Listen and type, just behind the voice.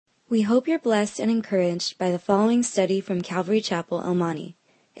We hope you're blessed and encouraged by the following study from Calvary Chapel, El Monte.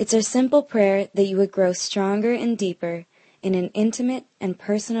 It's our simple prayer that you would grow stronger and deeper in an intimate and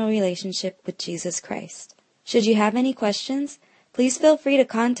personal relationship with Jesus Christ. Should you have any questions, please feel free to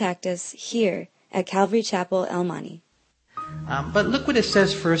contact us here at Calvary Chapel, El Monte. But look what it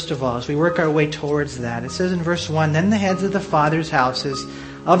says first of all, as we work our way towards that. It says in verse 1, Then the heads of the fathers' houses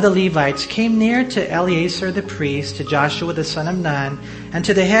of the Levites came near to Eleazar the priest, to Joshua the son of Nun, and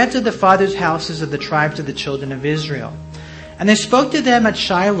to the heads of the fathers' houses of the tribes of the children of Israel. And they spoke to them at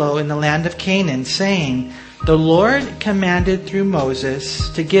Shiloh in the land of Canaan, saying, The Lord commanded through Moses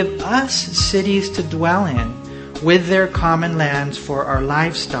to give us cities to dwell in, with their common lands for our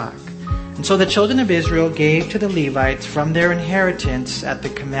livestock. And so the children of Israel gave to the Levites from their inheritance at the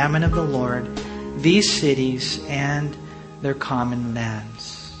commandment of the Lord these cities and their common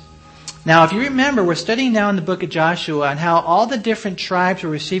lands. Now, if you remember, we're studying now in the book of Joshua on how all the different tribes were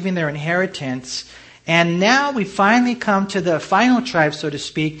receiving their inheritance. And now we finally come to the final tribe, so to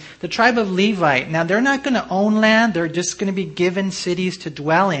speak, the tribe of Levite. Now, they're not going to own land. They're just going to be given cities to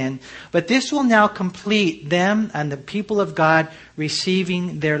dwell in. But this will now complete them and the people of God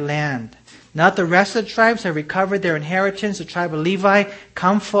receiving their land. Not the rest of the tribes have recovered their inheritance. The tribe of Levi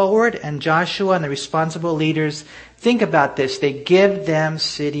come forward, and Joshua and the responsible leaders think about this. They give them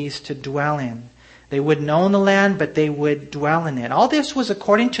cities to dwell in. They wouldn't own the land, but they would dwell in it. All this was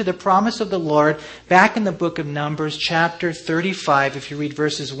according to the promise of the Lord back in the book of Numbers, chapter 35. If you read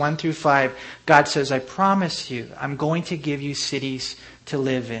verses 1 through 5, God says, I promise you, I'm going to give you cities to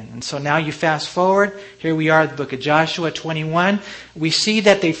live in. And so now you fast forward. Here we are at the book of Joshua 21. We see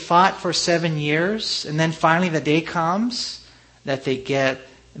that they fought for 7 years. And then finally the day comes that they get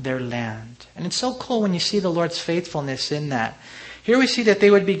their land. And it's so cool when you see the Lord's faithfulness in that. Here we see that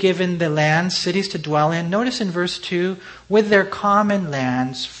they would be given the land, cities to dwell in. Notice in verse 2, with their common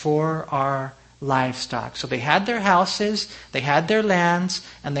lands for our livestock. So they had their houses, they had their lands,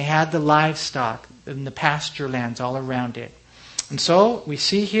 and they had the livestock and the pasture lands all around it. And so we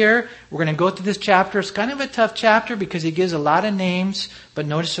see here, we're going to go through this chapter. It's kind of a tough chapter because he gives a lot of names, but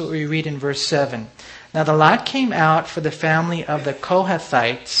notice what we read in verse 7. Now the lot came out for the family of the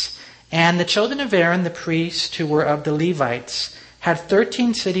Kohathites, and the children of Aaron, the priest, who were of the Levites, had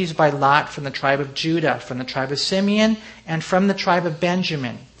 13 cities by lot from the tribe of Judah, from the tribe of Simeon, and from the tribe of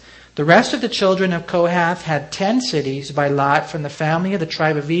Benjamin. The rest of the children of Kohath had 10 cities by lot from the family of the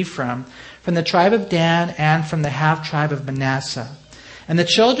tribe of Ephraim, from the tribe of Dan, and from the half-tribe of Manasseh. And the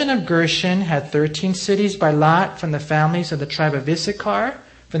children of Gershon had 13 cities by lot from the families of the tribe of Issachar,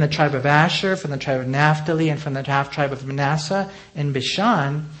 from the tribe of Asher, from the tribe of Naphtali, and from the half-tribe of Manasseh in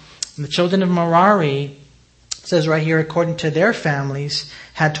Bashan. And the children of Merari, it says right here, according to their families,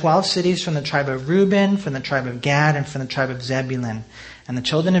 had 12 cities from the tribe of Reuben, from the tribe of Gad, and from the tribe of Zebulun. And the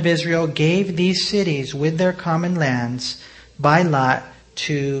children of Israel gave these cities with their common lands by lot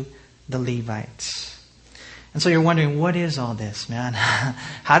to the Levites. And so you're wondering, what is all this, man?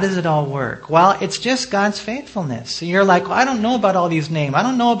 How does it all work? Well, it's just God's faithfulness. So you're like, well, I don't know about all these names. I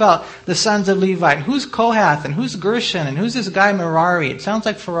don't know about the sons of Levi. And who's Kohath? And who's Gershon? And who's this guy Merari? It sounds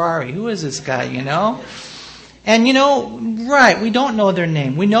like Ferrari. Who is this guy, you know? And right, we don't know their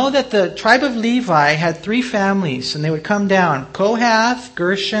name. We know that the tribe of Levi had 3 families, and they would come down: Kohath,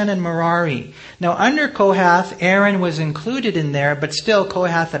 Gershon, and Merari. Now, under Kohath, Aaron was included in there, but still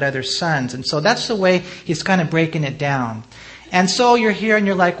Kohath had other sons. And so that's the way he's kind of breaking it down. And so you're here and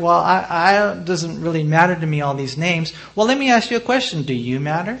you're like, well, it doesn't really matter to me, all these names. Well, let me ask you a question. Do you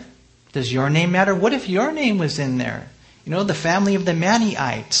matter? Does your name matter? What if your name was in there? The family of the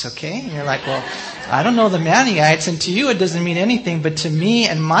Maniites, okay? And you're like, well, I don't know the Maniites, and to you it doesn't mean anything, but to me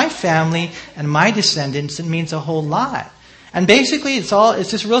and my family and my descendants, it means a whole lot. And basically, it's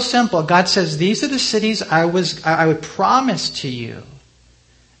just real simple. God says, these are the cities I would promise to you.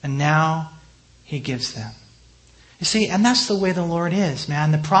 And now He gives them. You see, and that's the way the Lord is,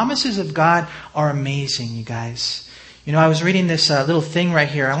 man. The promises of God are amazing, you guys. I was reading this little thing right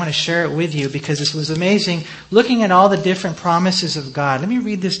here. I want to share it with you because this was amazing, looking at all the different promises of God. Let me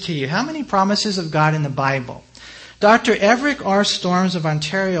read this to you. How many promises of God in the Bible? Dr. Everett R. Storms of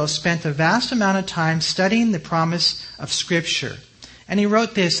Ontario spent a vast amount of time studying the promise of Scripture. And he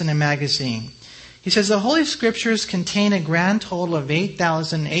wrote this in a magazine. He says, the Holy Scriptures contain a grand total of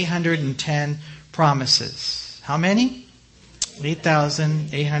 8,810 promises. How many?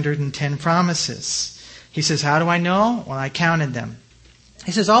 8,810 promises. He says, how do I know? Well, I counted them.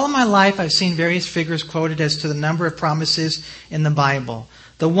 He says, all of my life I've seen various figures quoted as to the number of promises in the Bible.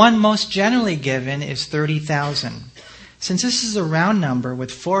 The one most generally given is 30,000. Since this is a round number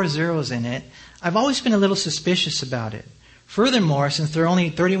with 4 zeros in it, I've always been a little suspicious about it. Furthermore, since there are only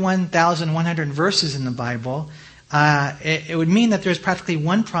 31,100 verses in the Bible, it would mean that there's practically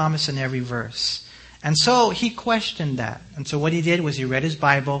one promise in every verse. And so he questioned that. And so what he did was he read his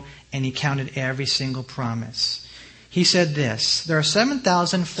Bible and he counted every single promise. He said this: there are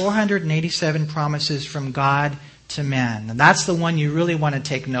 7,487 promises from God to man. And that's the one you really want to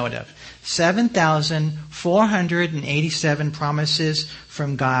take note of. 7,487 promises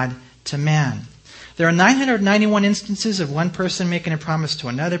from God to man. There are 991 instances of one person making a promise to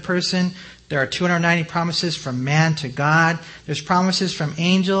another person. There are 290 promises from man to God. There's promises from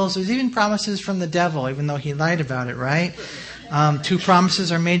angels. There's even promises from the devil, even though he lied about it, right? 2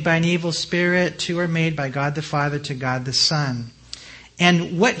 promises are made by an evil spirit. 2 are made by God the Father to God the Son.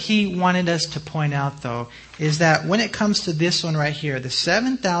 And what he wanted us to point out, though, is that when it comes to this one right here, the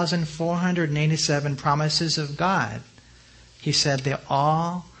 7,487 promises of God, he said they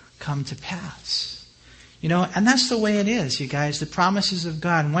all come to pass. You know, and that's the way it is, you guys, the promises of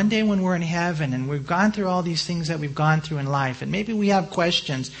God. And one day when we're in heaven and we've gone through all these things that we've gone through in life, and maybe we have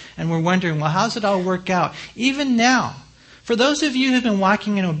questions and we're wondering, well, how's it all work out? Even now, for those of you who have been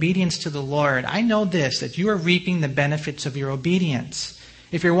walking in obedience to the Lord, I know this, that you are reaping the benefits of your obedience.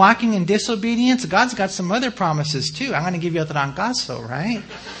 If you're walking in disobedience, God's got some other promises too. I'm going to give you a trancazo, right?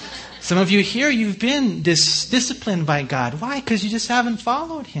 Some of you here, you've been disciplined by God. Why? Because you just haven't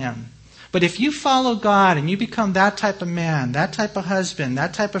followed Him. But if you follow God and you become that type of man, that type of husband,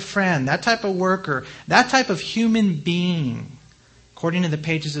 that type of friend, that type of worker, that type of human being, according to the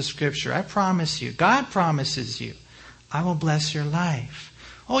pages of Scripture, I promise you, God promises you, I will bless your life.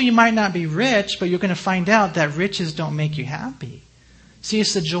 Oh, you might not be rich, but you're going to find out that riches don't make you happy. See,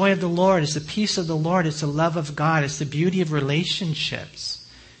 it's the joy of the Lord, it's the peace of the Lord, it's the love of God, it's the beauty of relationships.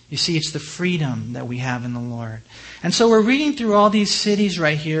 You see, it's the freedom that we have in the Lord. And so we're reading through all these cities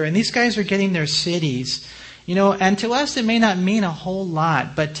right here, and these guys are getting their cities. You know, and to us it may not mean a whole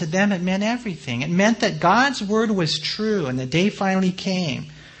lot, but to them it meant everything. It meant that God's word was true, and the day finally came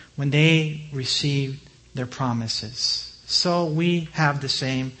when they received their promises. So we have the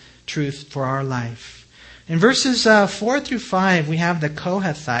same truth for our life. In verses 4 through 5, we have the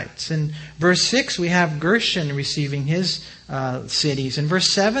Kohathites. In verse 6, we have Gershon receiving his cities. In verse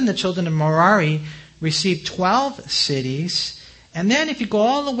 7, the children of Merari received 12 cities. And then if you go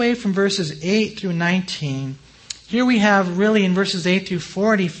all the way from verses 8 through 19, here we have really in verses 8 through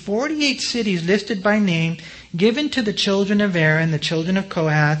 40, 48 cities listed by name given to the children of Aaron, the children of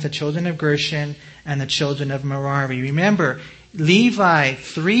Kohath, the children of Gershon, and the children of Merari. Remember, Levi,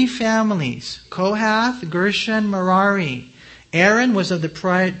 3 families: Kohath, Gershon, Merari. Aaron was of the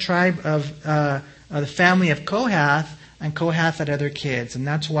tribe of the family of Kohath, and Kohath had other kids, and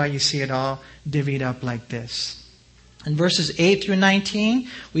that's why you see it all divvied up like this. In verses 8 through 19,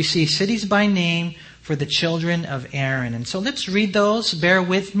 we see cities by name for the children of Aaron. And so let's read those. Bear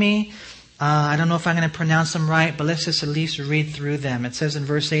with me. I don't know if I'm going to pronounce them right, but let's just at least read through them. It says in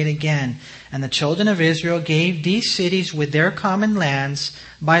verse 8 again, "And the children of Israel gave these cities with their common lands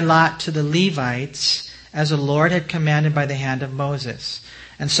by lot to the Levites, as the Lord had commanded by the hand of Moses.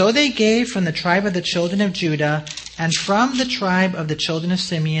 And so they gave from the tribe of the children of Judah and from the tribe of the children of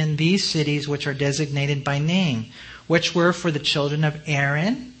Simeon these cities which are designated by name, which were for the children of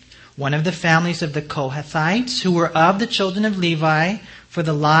Aaron, one of the families of the Kohathites, who were of the children of Levi, for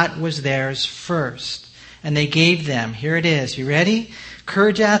the lot was theirs first. And they gave them," here it is, you ready?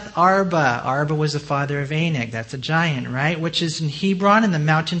 "Kirjath Arba." Arba was the father of Anak. That's a giant, right? "Which is in Hebron in the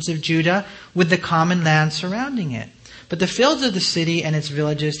mountains of Judah, with the common land surrounding it. But the fields of the city and its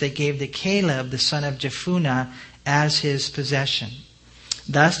villages they gave to Caleb, the son of Jephunneh, as his possession.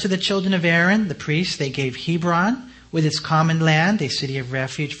 Thus to the children of Aaron, the priests, they gave Hebron, with its common land, a city of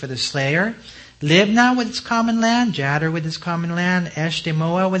refuge for the slayer. Libnah with its common land, Jadar with its common land,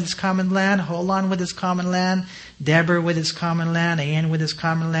 Eshtemoa with its common land, Holon with its common land, Debir with its common land, Ain with its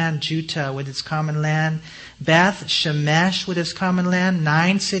common land, Juttah with its common land, Beth Shemesh with its common land,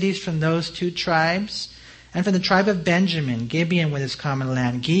 9 cities from those 2 tribes. And from the tribe of Benjamin, Gibeon with its common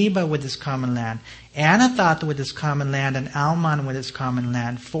land, Geba with its common land, Anathoth with its common land, and Almon with its common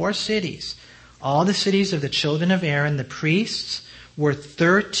land, 4 cities. All the cities of the children of Aaron, the priests, were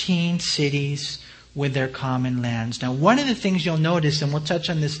 13 cities with their common lands. Now, one of the things you'll notice, and we'll touch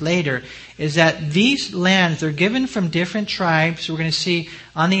on this later, is that these lands, they're given from different tribes. We're going to see,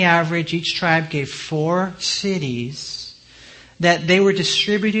 on the average, each tribe gave 4 cities that they were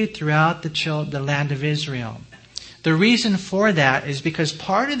distributed throughout the land of Israel. The reason for that is because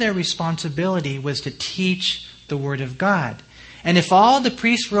part of their responsibility was to teach the Word of God. And if all the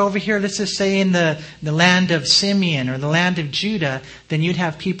priests were over here, let's just say in the land of Simeon or the land of Judah, then you'd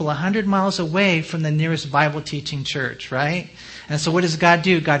have people 100 miles away from the nearest Bible teaching church, right? And so what does God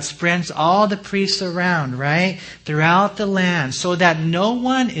do? God spreads all the priests around, right? Throughout the land so that no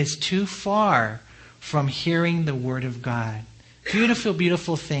one is too far from hearing the word of God. Beautiful,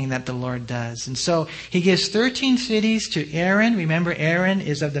 beautiful thing that the Lord does. And so He gives 13 cities to Aaron. Remember, Aaron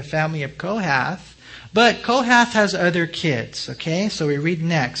is of the family of Kohath. But Kohath has other kids, okay? So we read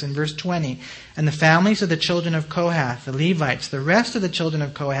next in verse 20. And the families of the children of Kohath, the Levites, the rest of the children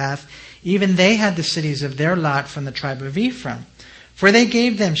of Kohath, even they had the cities of their lot from the tribe of Ephraim. For they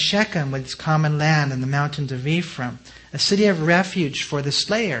gave them Shechem with its common land and the mountains of Ephraim, a city of refuge for the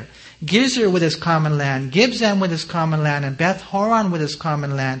slayer. Gezer with its common land, Gibzam with its common land, and Beth Horon with its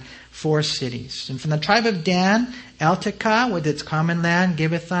common land, 4 cities. And from the tribe of Dan, Eltekah with its common land,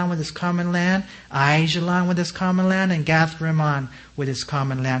 Gibbethon with its common land, Aijalon with its common land, and Gath-Rimmon with its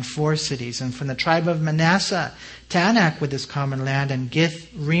common land, 4 cities. And from the tribe of Manasseh, Tanakh with its common land, and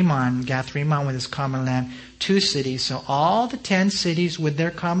Gath-Rimmon with its common land, 2 cities. So all the 10 cities with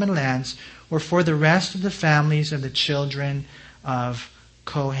their common lands were for the rest of the families of the children of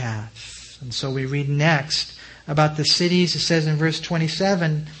Kohath. And so we read next about the cities. It says in verse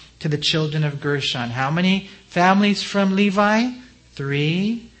 27, to the children of Gershon. How many families from Levi?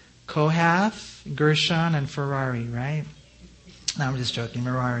 3. Kohath, Gershon, and Merari, right? No, I'm just joking.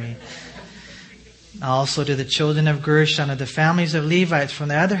 Merari. Also to the children of Gershon, of the families of Levites, from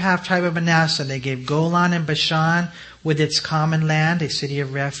the other half tribe of Manasseh, they gave Golan and Bashan with its common land, a city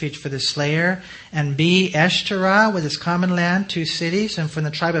of refuge for the slayer, and Eshterah with its common land, 2 cities, and from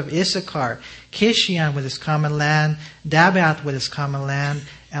the tribe of Issachar, Kishion with its common land, Dabath with its common land,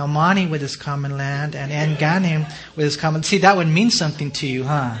 Almani with its common land, and En-Ganim with its common. See, that would mean something to you,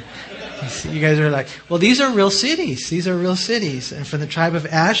 huh? You guys are like, well, these are real cities. These are real cities. And from the tribe of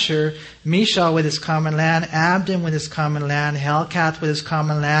Asher, Mishal with its common land, Abdon with its common land, Helkath with its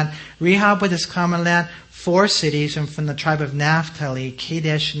common land, Rehob with its common land, 4 cities. And from the tribe of Naphtali,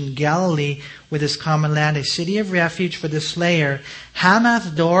 Kadesh and Galilee with its common land, a city of refuge for the slayer,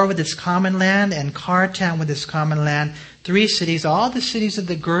 Hamath Dor with its common land, and Kartan with its common land, 3 cities. All the cities of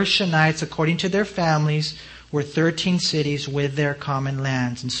the Gershonites, according to their families, were 13 cities with their common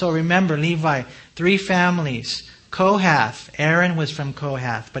lands. And so remember, Levi, 3 families. Kohath, Aaron was from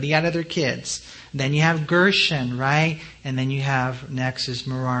Kohath, but he had other kids. Then you have Gershon, right? And then you have, next is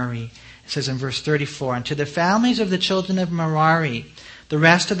Merari. It says in verse 34, and to the families of the children of Merari, the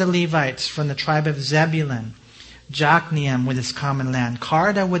rest of the Levites from the tribe of Zebulun, Jokneam with its common land,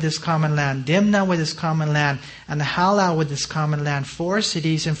 Karda with its common land, Dimnah with its common land, and Halah with its common land, 4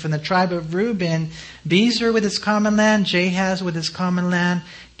 cities. And from the tribe of Reuben, Bezer with its common land, Jahaz with its common land,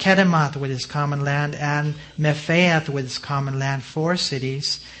 Kedemoth with its common land, and Mephaath with its common land, 4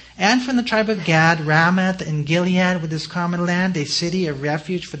 cities. And from the tribe of Gad, Ramoth and Gilead with its common land, a city of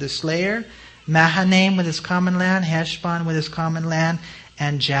refuge for the slayer, Mahanaim with its common land, Heshbon with its common land,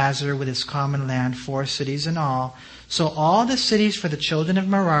 and Jazer with its common land, 4 cities in all. So all the cities for the children of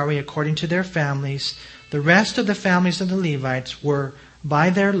Merari, according to their families, the rest of the families of the Levites were by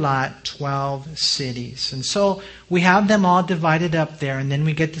their lot 12 cities. And so we have them all divided up there, and then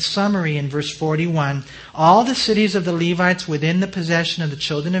we get the summary in verse 41. All the cities of the Levites within the possession of the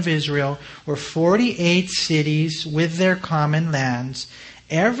children of Israel were 48 cities with their common lands.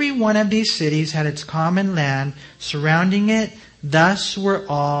 Every one of these cities had its common land surrounding it. Thus were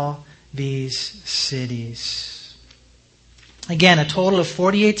all these cities. Again, a total of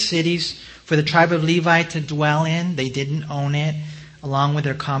 48 cities for the tribe of Levi to dwell in. They didn't own it, along with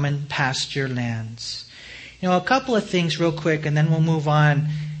their common pasture lands. A couple of things real quick, and then we'll move on.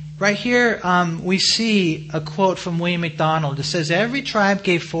 Right here, we see a quote from William MacDonald. It says, every tribe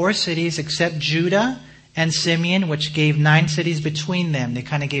gave 4 cities except Judah and Simeon, which gave 9 cities between them. They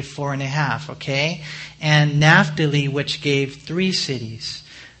kind of gave 4.5, okay? And Naphtali, which gave 3 cities.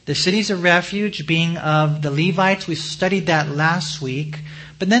 The cities of refuge being of the Levites, we studied that last week.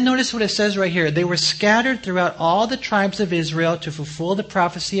 But then notice what it says right here. They were scattered throughout all the tribes of Israel to fulfill the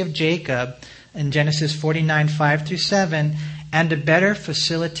prophecy of Jacob in Genesis 49, 5-7, and to better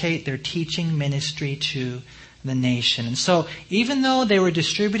facilitate their teaching ministry to the nation. And so even though they were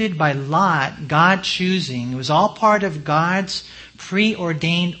distributed by lot, God choosing, it was all part of God's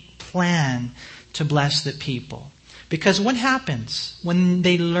preordained plan to bless the people. Because what happens when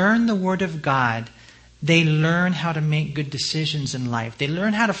they learn the Word of God? They learn how to make good decisions in life. They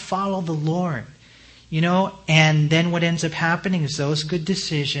learn how to follow the Lord. And then what ends up happening is those good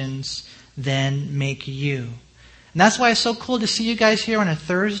decisions then make you. And that's why it's so cool to see you guys here on a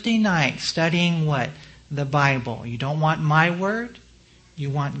Thursday night studying what? the Bible. You don't want my word, you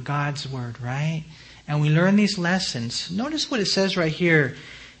want God's word, right? And we learn these lessons. Notice what it says right here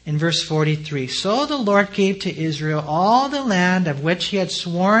in verse 43. So the Lord gave to Israel all the land of which he had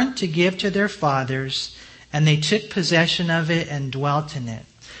sworn to give to their fathers, and they took possession of it and dwelt in it.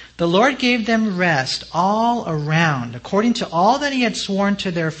 The Lord gave them rest all around, according to all that he had sworn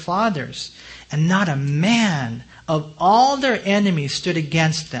to their fathers, and not a man of all their enemies stood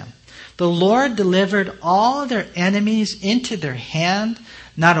against them. The Lord delivered all their enemies into their hand.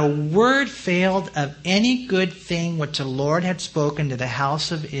 Not a word failed of any good thing which the Lord had spoken to the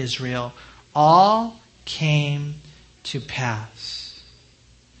house of Israel. All came to pass.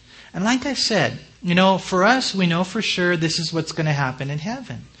 And like I said, for us, we know for sure this is what's going to happen in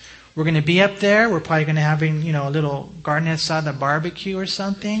heaven. We're going to be up there. We're probably going to have a little garden asada barbecue or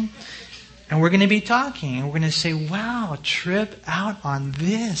something. And we're going to be talking. And we're going to say, wow, trip out on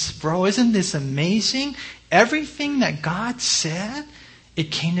this. Bro, isn't this amazing? Everything that God said,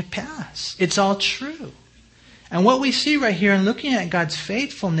 it came to pass. It's all true. And what we see right here in looking at God's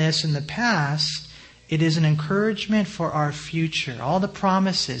faithfulness in the past, it is an encouragement for our future. All the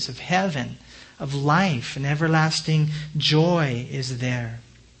promises of heaven, of life, and everlasting joy is there.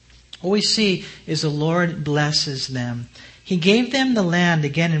 What we see is the Lord blesses them. He gave them the land.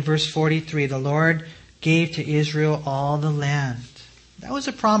 Again in verse 43, the Lord gave to Israel all the land. That was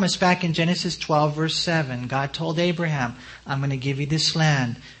a promise back in Genesis 12 verse 7. God told Abraham, I'm going to give you this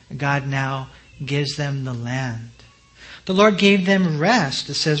land. God now gives them the land. The Lord gave them rest.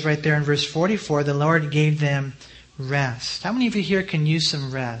 It says right there in verse 44, the Lord gave them rest. How many of you here can use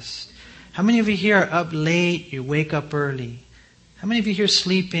some rest? How many of you here are up late, you wake up early? How many of you here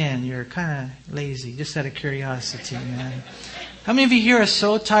sleep in? You're kind of lazy, just out of curiosity, man. How many of you here are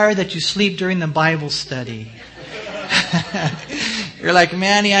so tired that you sleep during the Bible study? You're like,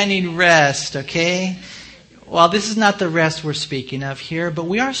 Manny, I need rest, okay? Well, this is not the rest we're speaking of here, but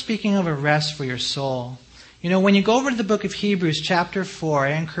we are speaking of a rest for your soul. When you go over to the book of Hebrews chapter 4,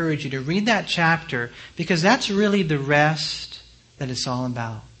 I encourage you to read that chapter because that's really the rest that it's all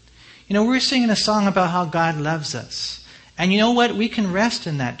about. We're singing a song about how God loves us. And you know what? We can rest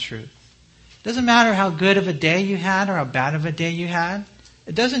in that truth. It doesn't matter how good of a day you had or how bad of a day you had.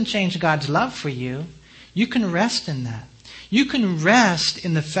 It doesn't change God's love for you. You can rest in that. You can rest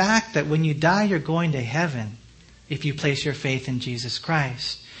in the fact that when you die, you're going to heaven if you place your faith in Jesus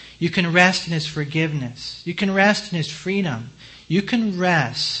Christ. You can rest in His forgiveness. You can rest in His freedom. You can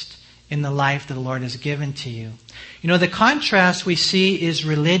rest in the life that the Lord has given to you. The contrast we see is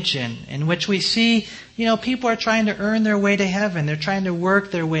religion, in which we see, people are trying to earn their way to heaven. They're trying to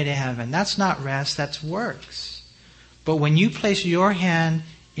work their way to heaven. That's not rest, that's works. But when you place your hand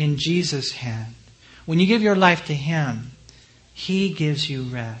in Jesus' hand, when you give your life to Him, He gives you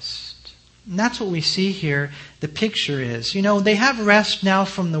rest. And that's what we see here. The picture is, they have rest now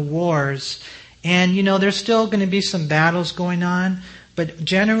from the wars. And, there's still going to be some battles going on. But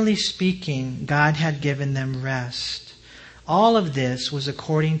generally speaking, God had given them rest. All of this was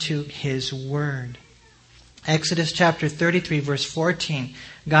according to His Word. Exodus chapter 33 verse 14,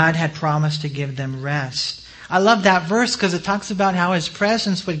 God had promised to give them rest. I love that verse because it talks about how His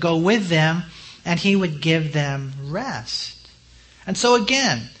presence would go with them and He would give them rest. And so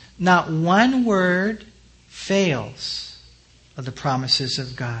again, not one word fails of the promises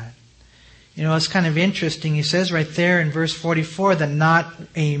of God. It's kind of interesting. He says right there in verse 44 that not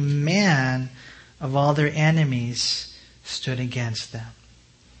a man of all their enemies stood against them.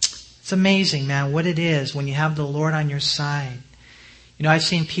 It's amazing, man, what it is when you have the Lord on your side. I've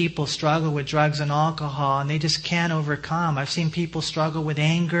seen people struggle with drugs and alcohol and they just can't overcome. I've seen people struggle with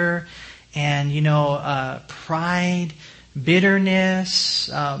anger and, pride, bitterness,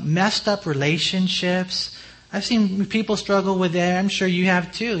 messed up relationships. I've seen people struggle with that. I'm sure you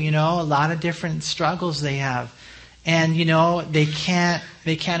have too, a lot of different struggles they have. And, they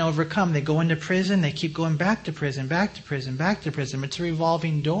can't overcome. They go into prison, they keep going back to prison, back to prison, back to prison. It's a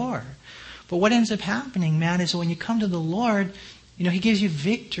revolving door. But what ends up happening, man, is when you come to the Lord, He gives you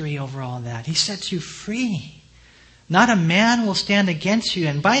victory over all that. He sets you free. Not a man will stand against you.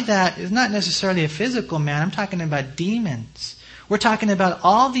 And by that, it's not necessarily a physical man. I'm talking about demons. We're talking about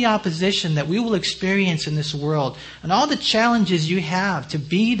all the opposition that we will experience in this world and all the challenges you have to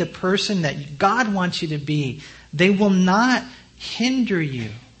be the person that God wants you to be. They will not hinder you.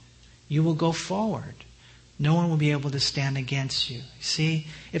 You will go forward. No one will be able to stand against you. See,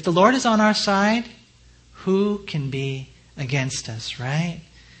 if the Lord is on our side, who can be against us, right?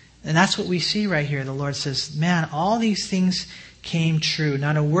 And that's what we see right here. The Lord says, man, all these things came true.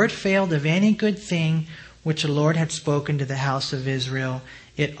 Not a word failed of any good thing which the Lord had spoken to the house of Israel.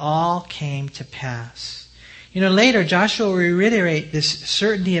 it all came to pass. Later Joshua will reiterate this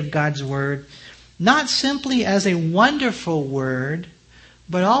certainty of God's word, not simply as a wonderful word,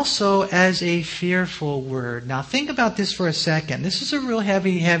 but also as a fearful word. Now think about this for a second. This is a real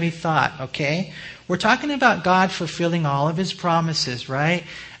heavy, heavy thought, okay? We're talking about God fulfilling all of His promises, right?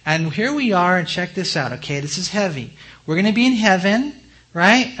 And here we are, and check this out, okay? This is heavy. We're going to be in heaven,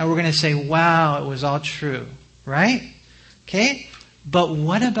 right? And we're going to say, wow, it was all true, right? Okay? But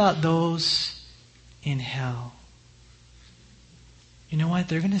what about those in hell? You know what?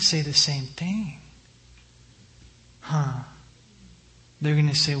 They're going to say the same thing. They're going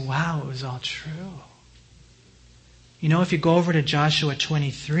to say, wow, it was all true. If you go over to Joshua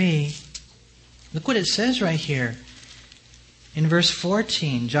 23, look what it says right here. In verse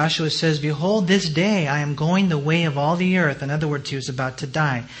 14, Joshua says, behold, this day I am going the way of all the earth. In other words, he was about to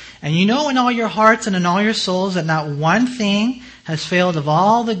die. And you know in all your hearts and in all your souls that not one thing has failed of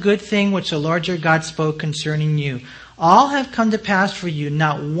all the good thing which the Lord your God spoke concerning you. All have come to pass for you.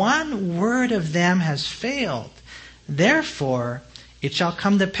 Not one word of them has failed. Therefore, it shall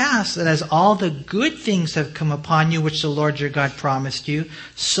come to pass that as all the good things have come upon you which the Lord your God promised you,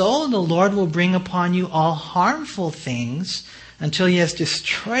 so the Lord will bring upon you all harmful things until He has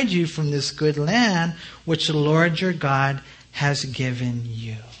destroyed you from this good land which the Lord your God has given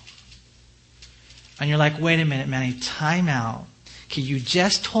you. And you're like, wait a minute, Manny, time out. Okay, you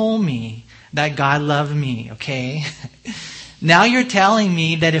just told me that God loved me, okay? Now you're telling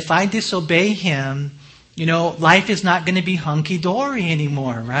me that if I disobey Him, life is not going to be hunky-dory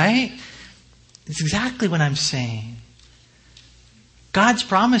anymore, right? It's exactly what I'm saying. God's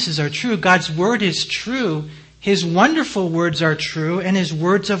promises are true. God's word is true. His wonderful words are true. And His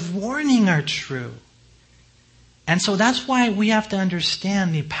words of warning are true. And so that's why we have to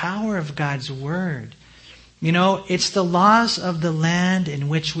understand the power of God's word. It's the laws of the land in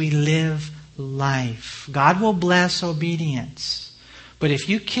which we live life. God will bless obedience. But if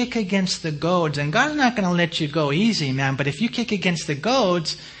you kick against the goads, and God's not going to let you go easy, man, but if you kick against the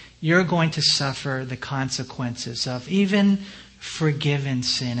goads, you're going to suffer the consequences of even forgiven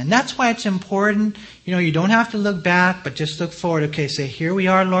sin. And that's why it's important, you don't have to look back, but just look forward. Okay, say, here we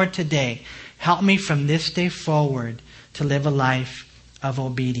are, Lord, today. Help me from this day forward to live a life of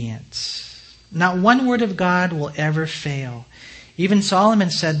obedience. Not one word of God will ever fail. Even Solomon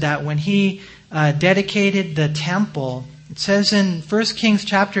said that when he dedicated the temple. It says in 1 Kings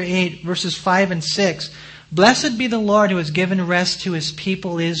chapter 8, verses 5 and 6, blessed be the Lord who has given rest to His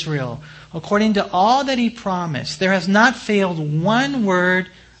people Israel, according to all that He promised. There has not failed one word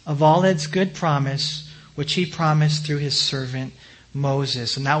of all His good promise, which He promised through His servant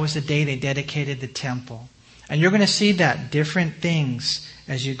Moses. And that was the day they dedicated the temple. And you're going to see that different things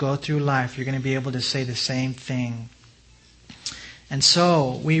as you go through life. You're going to be able to say the same thing. And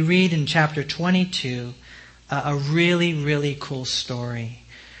so we read in chapter 22 a really, really cool story.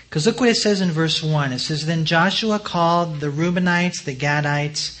 Because look what it says in verse 1. It says, then Joshua called the Reubenites, the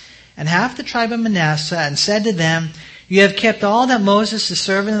Gadites, and half the tribe of Manasseh, and said to them, you have kept all that Moses, the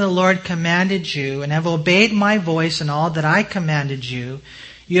servant of the Lord, commanded you, and have obeyed my voice in all that I commanded you.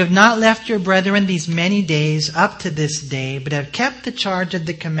 You have not left your brethren these many days up to this day, but have kept the charge of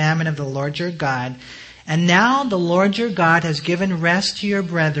the commandment of the Lord your God. And now the Lord your God has given rest to your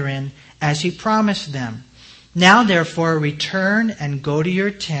brethren, as He promised them. Now therefore return and go to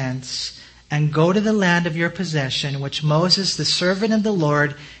your tents, and go to the land of your possession, which Moses, the servant of the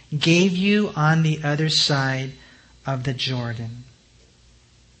Lord, gave you on the other side of the Jordan.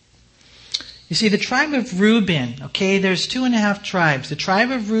 You see, the tribe of Reuben, okay, there's 2.5 tribes. The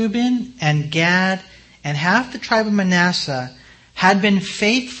tribe of Reuben and Gad and half the tribe of Manasseh had been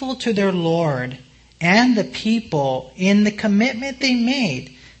faithful to their Lord and the people in the commitment they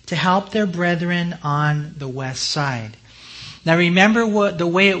made to help their brethren on the west side. Now remember what the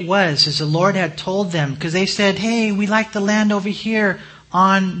way it was, is the Lord had told them, because they said, hey, we like the land over here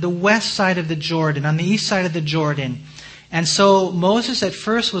on the west side of the Jordan, on the east side of the Jordan. And so Moses at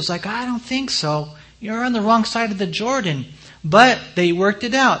first was like, I don't think so. You're on the wrong side of the Jordan. But they worked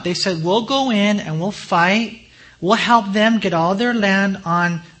it out. They said, we'll go in and we'll fight. We'll help them get all their land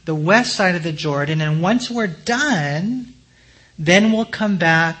on the west side of the Jordan. And once we're done, then we'll come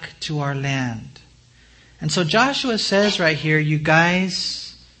back to our land. And so Joshua says right here, you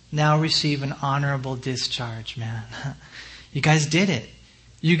guys now receive an honorable discharge, man. You guys did it.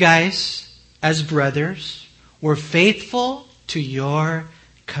 You guys, as brothers, were faithful to your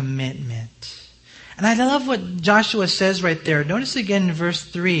commitment. And I love what Joshua says right there. Notice again in verse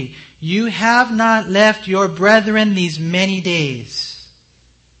 3. You have not left your brethren these many days.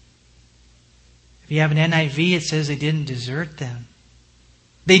 If you have an NIV, it says they didn't desert them.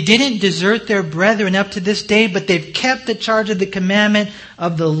 They didn't desert their brethren up to this day, but they've kept the charge of the commandment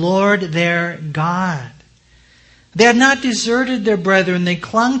of the Lord their God. They had not deserted their brethren. They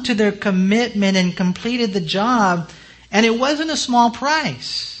clung to their commitment and completed the job. And it wasn't a small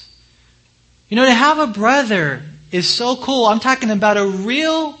price. To have a brother is so cool. I'm talking about a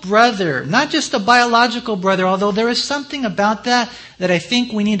real brother, not just a biological brother, although there is something about that I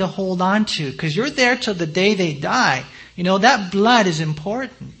think we need to hold on to, because you're there till the day they die. That blood is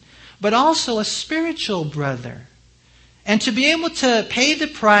important. But also a spiritual brother. And to be able to pay the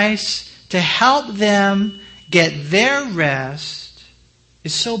price to help them get their rest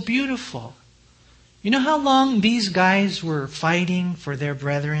is so beautiful. You know how long these guys were fighting for their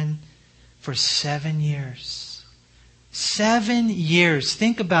brethren? For 7 years. 7 years.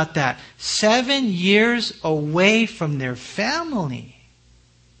 Think about that. 7 years away from their family.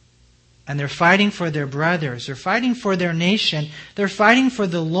 And they're fighting for their brothers. They're fighting for their nation. They're fighting for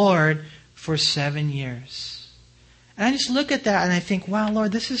the Lord for 7 years. And I just look at that and I think, wow,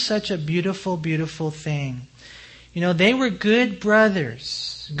 Lord, this is such a beautiful, beautiful thing. They were good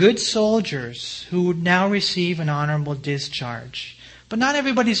brothers, good soldiers who would now receive an honorable discharge. But not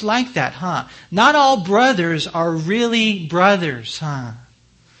everybody's like that, huh? Not all brothers are really brothers, huh?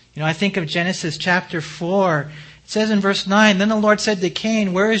 I think of Genesis chapter 4. It says in verse 9, Then the Lord said to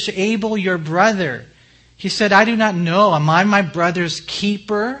Cain, Where is Abel your brother? He said, I do not know. Am I my brother's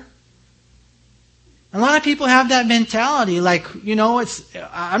keeper? A lot of people have that mentality, like,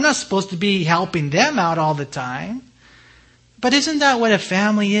 I'm not supposed to be helping them out all the time. But isn't that what a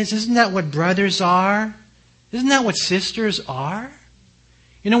family is? Isn't that what brothers are? Isn't that what sisters are?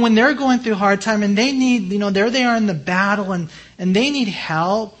 When they're going through hard time and they need, there they are in the battle and they need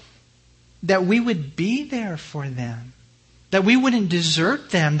help, that we would be there for them. That we wouldn't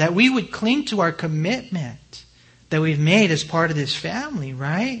desert them. That we would cling to our commitment that we've made as part of this family,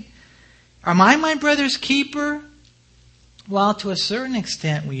 right? Am I my brother's keeper? Well, to a certain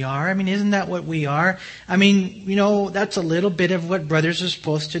extent we are. Isn't that what we are? That's a little bit of what brothers are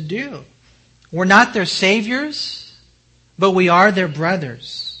supposed to do. We're not their saviors, but we are their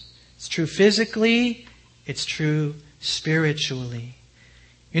brothers. It's true physically. It's true spiritually.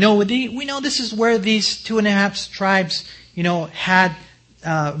 We know this is where these 2.5 tribes, had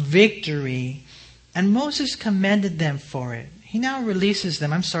victory. And Moses commended them for it. He now releases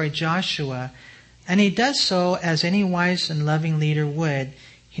them, Joshua, and he does so as any wise and loving leader would.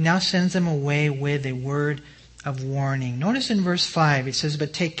 He now sends them away with a word of warning. Notice in verse 5, it says,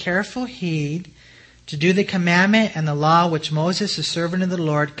 But take careful heed to do the commandment and the law which Moses, the servant of the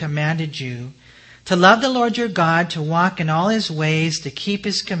Lord, commanded you, to love the Lord your God, to walk in all His ways, to keep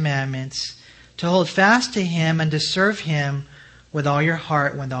His commandments, to hold fast to Him, and to serve Him with all your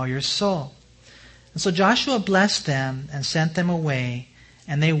heart, with all your soul. And so Joshua blessed them and sent them away,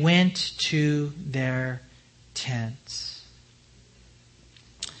 and they went to their tents.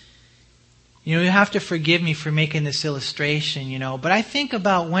 You have to forgive me for making this illustration, but I think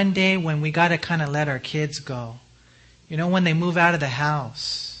about one day when we got to kind of let our kids go. When they move out of the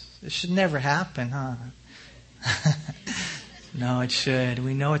house. It should never happen, huh? No, it should.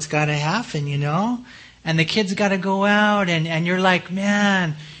 We know it's got to happen, And the kids got to go out, and you're like,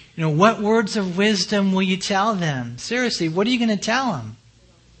 man, what words of wisdom will you tell them? Seriously, what are you going to tell them?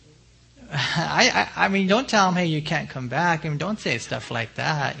 Don't tell them, hey, you can't come back. Don't say stuff like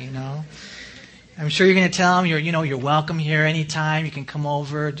that, I'm sure you're going to tell them you're welcome here anytime. You can come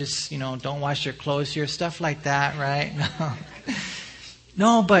over. Just, don't wash your clothes here. Stuff like that, right?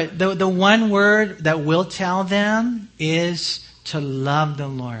 No, but the one word that we'll tell them is to love the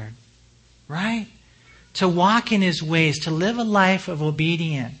Lord, right? To walk in His ways, to live a life of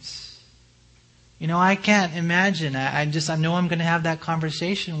obedience. I can't imagine. I know I'm going to have that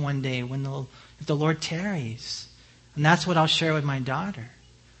conversation one day if the Lord tarries. And that's what I'll share with my daughter.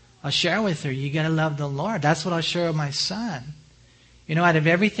 I'll share with her, you got to love the Lord. That's what I'll share with my son. Out of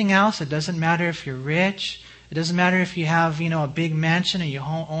everything else, it doesn't matter if you're rich. It doesn't matter if you have, a big mansion or you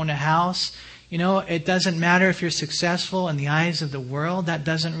own a house. It doesn't matter if you're successful in the eyes of the world. That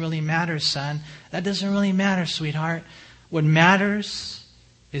doesn't really matter, son. That doesn't really matter, sweetheart. What matters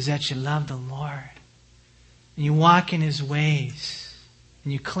is that you love the Lord. And you walk in His ways.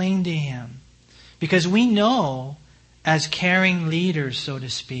 And you cling to Him. Because we know, as caring leaders, so to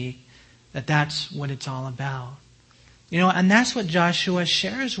speak, that that's what it's all about. And that's what Joshua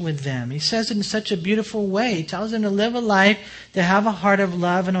shares with them. He says it in such a beautiful way. He tells them to live a life, to have a heart of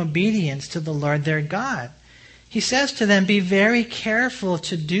love and obedience to the Lord their God. He says to them, be very careful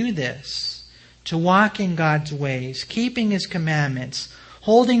to do this, to walk in God's ways, keeping His commandments,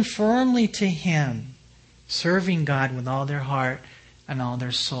 holding firmly to Him, serving God with all their heart and all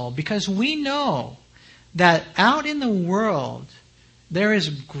their soul. Because we know that out in the world, there is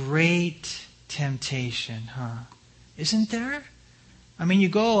great temptation, Isn't there? I mean,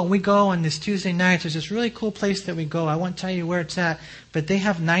 we go on this Tuesday night. There's this really cool place that we go. I won't tell you where it's at, but they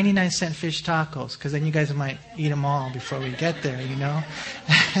have 99-cent fish tacos, because then you guys might eat them all before we get there,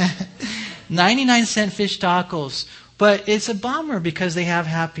 99-cent fish tacos. But it's a bummer because they have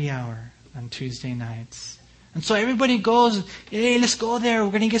happy hour on Tuesday nights. And so everybody goes, hey, let's go there.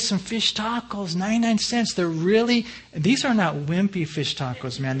 We're going to get some fish tacos, 99 cents. These are not wimpy fish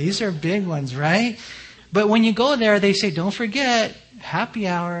tacos, man. These are big ones, right? But when you go there, they say, don't forget, happy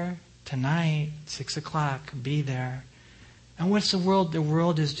hour tonight, 6 o'clock, be there. And what's the world? The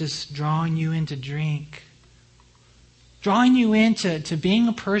world is just drawing you into drink. Drawing you into being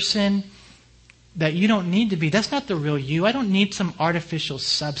a person that you don't need to be. That's not the real you. I don't need some artificial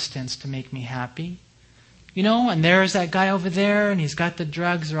substance to make me happy. And there's that guy over there, and he's got the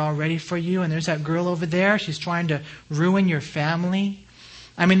drugs, they're all ready for you. And there's that girl over there, she's trying to ruin your family.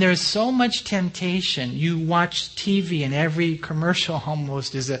 I mean, there's so much temptation. You watch TV, and every commercial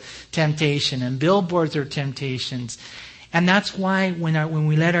almost is a temptation, and billboards are temptations. And that's why when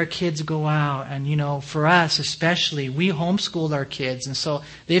we let our kids go out, and for us especially, we homeschooled our kids, and so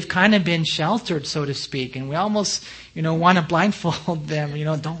they've kind of been sheltered, so to speak, and we almost want to blindfold them.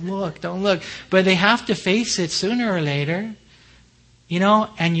 Don't look. But they have to face it sooner or later,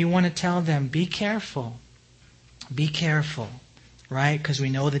 and you want to tell them, be careful, right? Because we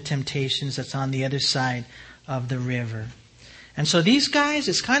know the temptations that's on the other side of the river. And so these guys,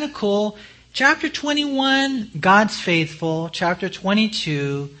 it's kind of cool. Chapter 21, God's faithful. Chapter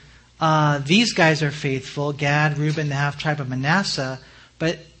 22, these guys are faithful. Gad, Reuben, the half-tribe of Manasseh.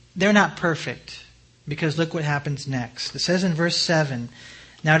 But they're not perfect. Because look what happens next. It says in verse 7,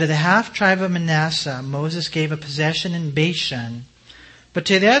 now to the half-tribe of Manasseh, Moses gave a possession in Bashan. But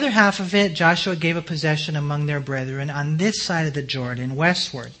to the other half of it, Joshua gave a possession among their brethren on this side of the Jordan,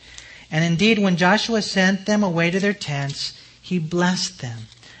 westward. And indeed, when Joshua sent them away to their tents, he blessed them.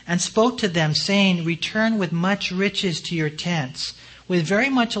 And spoke to them, saying, return with much riches to your tents, with very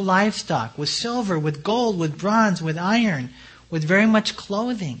much livestock, with silver, with gold, with bronze, with iron, with very much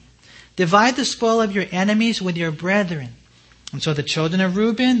clothing. Divide the spoil of your enemies with your brethren. And so the children of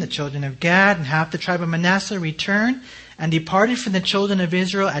Reuben, the children of Gad, and half the tribe of Manasseh returned, and departed from the children of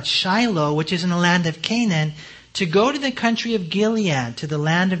Israel at Shiloh, which is in the land of Canaan, to go to the country of Gilead, to the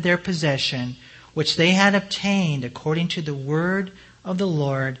land of their possession, which they had obtained according to the word of the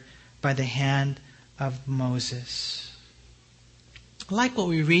Lord by the hand of Moses. I like what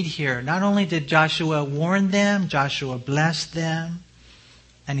we read here. Not only did Joshua warn them, Joshua blessed them,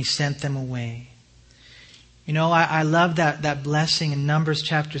 and he sent them away. I love that blessing in Numbers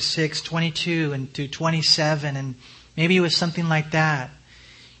chapter 6, 22 and to 27, and maybe it was something like that.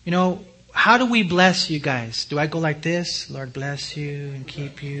 How do we bless you guys? Do I go like this? Lord bless you and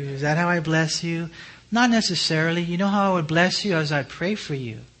keep you. Is that how I bless you? Not necessarily. You know how I would bless you? As I pray for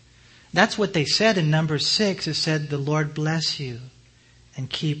you. That's what they said in Numbers 6. It said, the Lord bless you and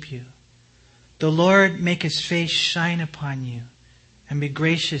keep you. The Lord make His face shine upon you and be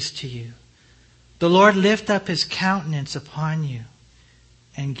gracious to you. The Lord lift up His countenance upon you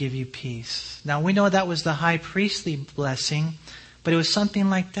and give you peace. Now we know that was the high priestly blessing, but it was something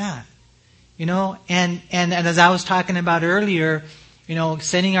like that. And as I was talking about earlier,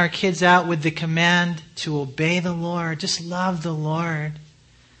 sending our kids out with the command to obey the Lord, just love the Lord.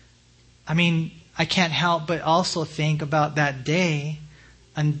 I mean, I can't help but also think about that day.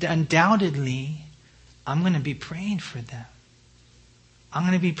 And undoubtedly, I'm going to be praying for them. I'm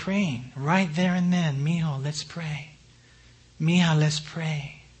going to be praying right there and then. Mijo, let's pray. Mija, let's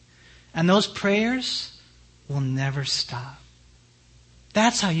pray. And those prayers will never stop.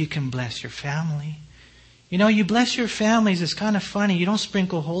 That's how you can bless your family. You bless your families, it's kind of funny. You don't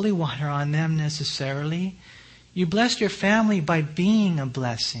sprinkle holy water on them necessarily. You bless your family by being a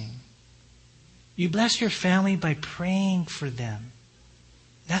blessing. You bless your family by praying for them.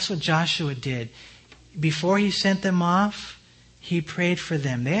 That's what Joshua did. Before he sent them off, he prayed for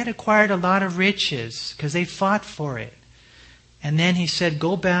them. They had acquired a lot of riches because they fought for it. And then he said,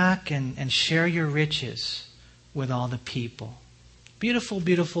 go back and share your riches with all the people. Beautiful,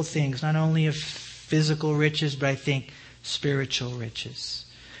 beautiful things, not only of physical riches, but I think spiritual riches.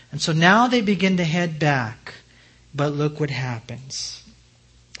 And so now they begin to head back. But look what happens.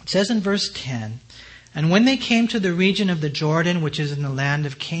 It says in verse 10, and when they came to the region of the Jordan, which is in the land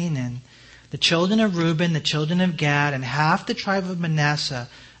of Canaan, the children of Reuben, the children of Gad, and half the tribe of Manasseh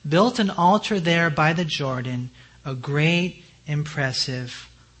built an altar there by the Jordan, a great, impressive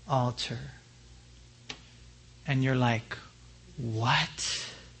altar. And you're like, What?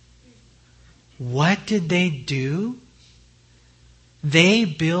 What did they do? They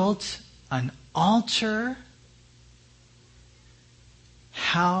built an altar.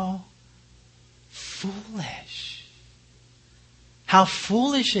 How foolish. How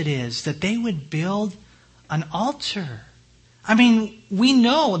foolish it is that they would build an altar. I mean, we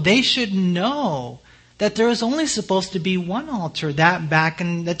know, they should know that there is only supposed to be one altar, that back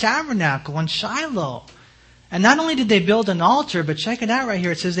in the tabernacle in Shiloh. And not only did they build an altar, but check it out right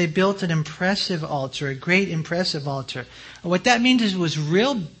here. It says they built an impressive altar, a great impressive altar. And what that means is it was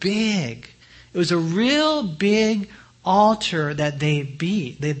real big. It was a real big altar that they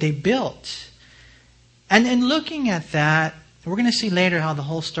built. And in looking at that, we're going to see later how the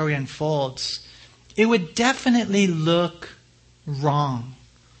whole story unfolds. It would definitely look wrong.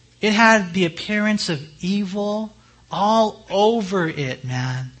 It had the appearance of evil all over it,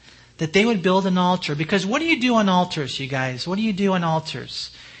 man. That they would build an altar. Because what do you do on altars, you guys? What do you do on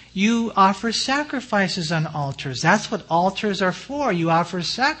altars? You offer sacrifices on altars. That's what altars are for. You offer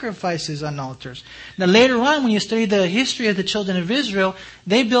sacrifices on altars. Now later on, when you study the history of the children of Israel,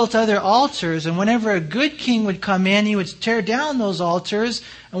 they built other altars. And whenever a good king would come in, he would tear down those altars.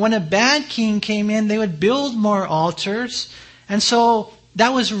 And when a bad king came in, they would build more altars. And so that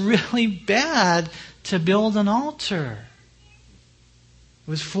was really bad to build an altar. It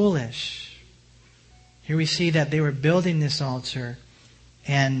was foolish. Here we see that they were building this altar.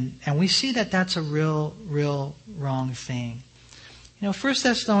 And we see that that's a real wrong thing. You know, 1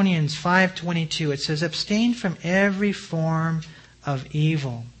 Thessalonians 5:22, it says, abstain from every form of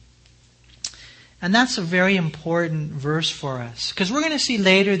evil. And that's a very important verse for us. Because we're going to see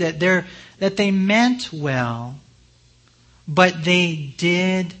later that they meant well, but they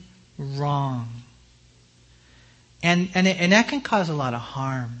did wrong. And that can cause a lot of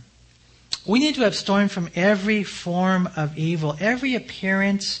harm. We need to abstain from every form of evil, every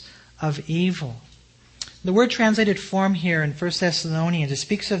appearance of evil. The word translated form here in 1 Thessalonians, it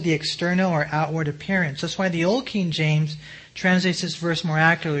speaks of the external or outward appearance. That's why the Old King James translates this verse more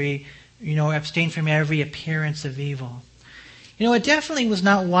accurately, abstain from every appearance of evil. It definitely was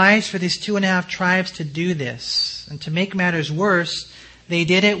not wise for these 2.5 tribes to do this. And to make matters worse, they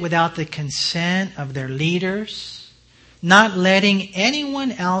did it without the consent of their leaders, not letting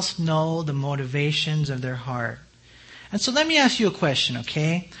anyone else know the motivations of their heart. And so let me ask you a question,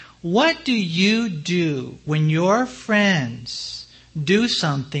 okay? What do you do when your friends do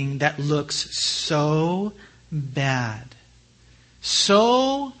something that looks so bad,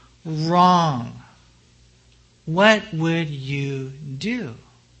 so wrong? What would you do?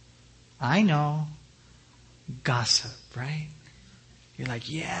 I know. Gossip, right? You're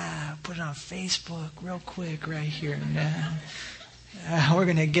like, yeah, put it on Facebook real quick right here, man. We're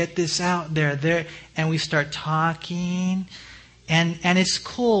going to get this out there. And we start talking. And it's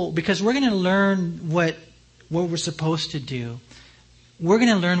cool because we're going to learn what we're supposed to do. We're going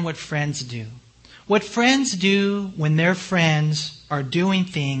to learn what friends do. What friends do when their friends are doing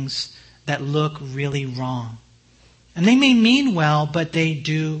things that look really wrong. And they may mean well, but they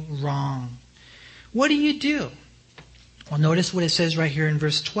do wrong. What do you do? Well, notice what it says right here in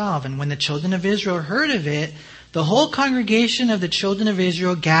verse 12. And when the children of Israel heard of it, the whole congregation of the children of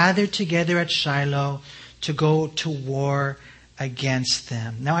Israel gathered together at Shiloh to go to war against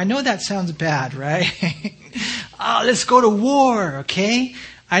them. Now, I know that sounds bad, right? Let's go to war, okay?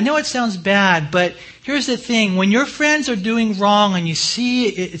 I know it sounds bad, but here's the thing. When your friends are doing wrong and you see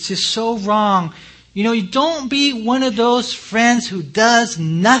it's just so wrong, you don't be one of those friends who does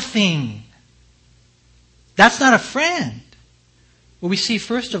nothing. That's not a friend. Well, we see,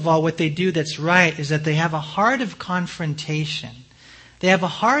 first of all, what they do that's right is that they have a heart of confrontation. They have a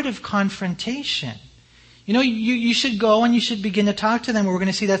heart of confrontation. You should go and you should begin to talk to them. We're going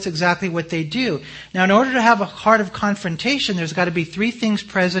to see that's exactly what they do. Now, in order to have a heart of confrontation, there's got to be 3 things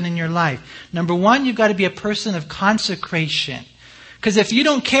present in your life. Number 1, you've got to be a person of consecration. Because if you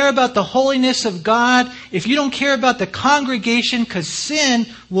don't care about the holiness of God, if you don't care about the congregation, because sin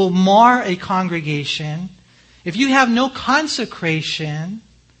will mar a congregation, if you have no consecration,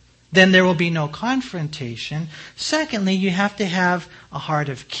 then there will be no confrontation. Secondly, you have to have a heart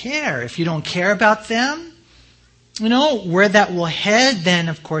of care. If you don't care about them, where that will head, then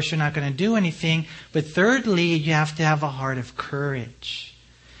of course you're not going to do anything. But thirdly, you have to have a heart of courage.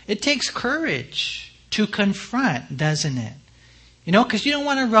 It takes courage to confront, doesn't it? Because you don't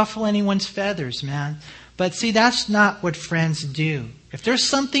want to ruffle anyone's feathers, man. But see, that's not what friends do. If there's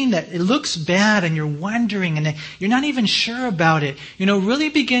something that it looks bad and you're wondering and you're not even sure about it, really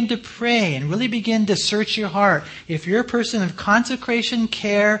begin to pray and really begin to search your heart. If you're a person of consecration,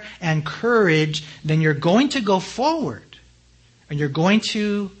 care, and courage, then you're going to go forward. And you're going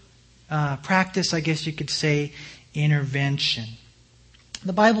to practice, I guess you could say, intervention.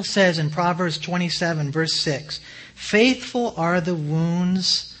 The Bible says in Proverbs 27, verse 6, faithful are the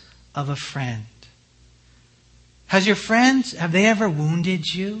wounds of a friend. Have they ever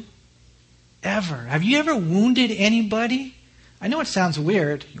wounded you? Ever? Have you ever wounded anybody? I know it sounds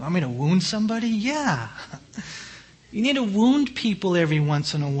weird. You want me to wound somebody? Yeah. You need to wound people every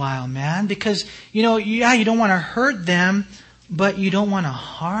once in a while, man. Because, you don't want to hurt them, but you don't want to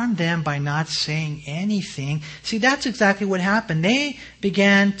harm them by not saying anything. See, that's exactly what happened. They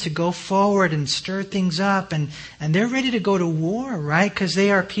began to go forward and stir things up, and they're ready to go to war, right? Because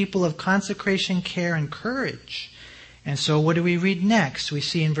they are people of consecration, care, and courage. And so what do we read next? We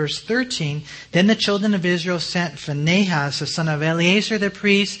see in verse 13, then the children of Israel sent Phinehas, the son of Eleazar the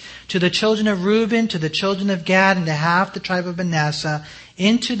priest, to the children of Reuben, to the children of Gad, and to half the tribe of Manasseh,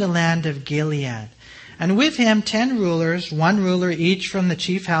 into the land of Gilead. And with him 10 rulers, 1 ruler each from the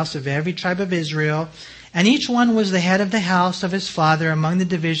chief house of every tribe of Israel, and each one was the head of the house of his father among the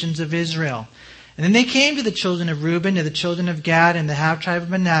divisions of Israel. And then they came to the children of Reuben, to the children of Gad, and the half tribe of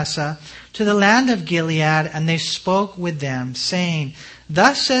Manasseh, to the land of Gilead, and they spoke with them, saying,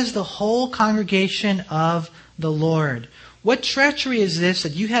 thus says the whole congregation of the Lord, what treachery is this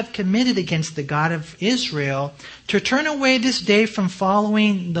that you have committed against the God of Israel, to turn away this day from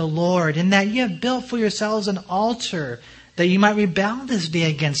following the Lord, in that you have built for yourselves an altar, that you might rebel this day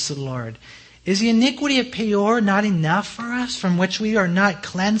against the Lord? Is the iniquity of Peor not enough for us, from which we are not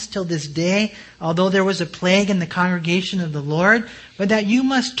cleansed till this day, although there was a plague in the congregation of the Lord, but that you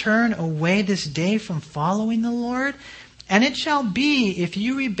must turn away this day from following the Lord? And it shall be, if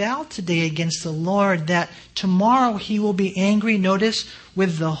you rebel today against the Lord, that tomorrow he will be angry, notice,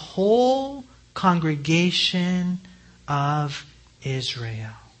 with the whole congregation of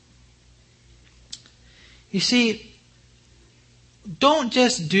Israel. You see, don't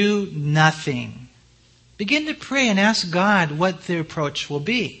just do nothing. Begin to pray and ask God what the approach will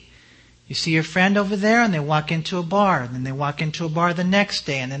be. You see your friend over there and they walk into a bar, and then they walk into a bar the next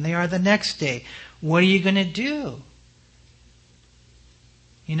day, and then they are the next day. What are you going to do?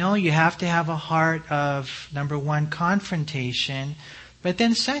 You have to have a heart of, number one, confrontation, but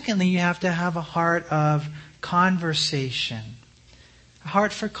then secondly, you have to have a heart of conversation. A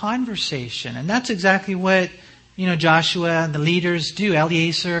heart for conversation. And that's exactly what Joshua and the leaders do.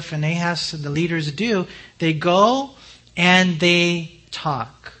 Eleazar, Phinehas, the leaders do. They go and they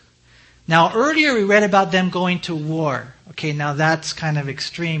talk. Now, earlier we read about them going to war. Okay, now that's kind of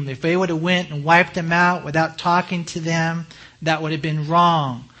extreme. If they would have went and wiped them out without talking to them, that would have been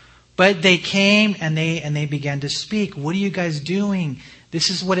wrong. But they came and they began to speak. What are you guys doing? This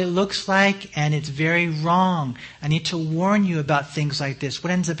is what it looks like, and it's very wrong. I need to warn you about things like this.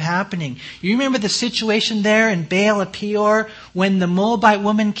 What ends up happening? You remember the situation there in Baal of Peor when the Moabite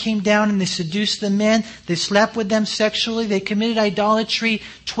woman came down and they seduced the men. They slept with them sexually. They committed idolatry.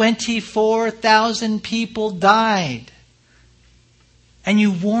 24,000 people died. And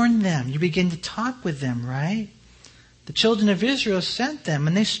you warned them. You begin to talk with them, right? The children of Israel sent them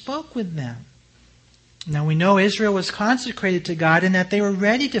and they spoke with them. Now we know Israel was consecrated to God and that they were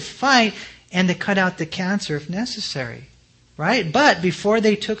ready to fight and to cut out the cancer if necessary. Right? But before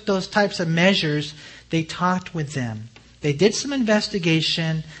they took those types of measures, they talked with them. They did some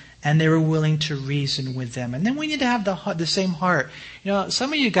investigation and they were willing to reason with them. And then we need to have the same heart.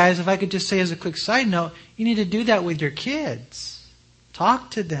 Some of you guys, if I could just say as a quick side note, you need to do that with your kids.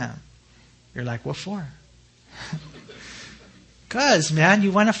 Talk to them. You're like, what for? Because, man,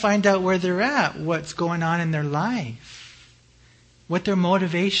 you want to find out where they're at, what's going on in their life, what their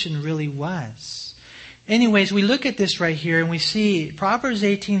motivation really was. Anyways, we look at this right here and we see Proverbs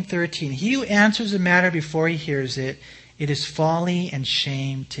 18:13. He who answers a matter before he hears it, it is folly and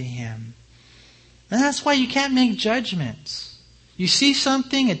shame to him. And that's why you can't make judgments. You see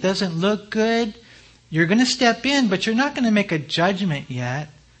something, it doesn't look good, you're going to step in, but you're not going to make a judgment yet.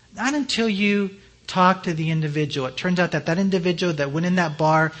 Not until you talk to the individual. It turns out that individual that went in that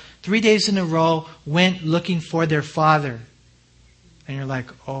bar 3 days in a row went looking for their father. And you're like,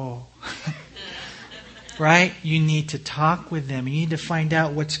 oh. Right? You need to talk with them. You need to find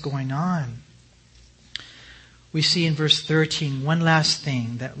out what's going on. We see in verse 13 one last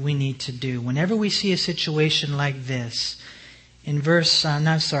thing that we need to do. Whenever we see a situation like this, in verse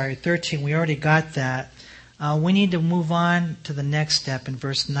 13, we already got that. We need to move on to the next step in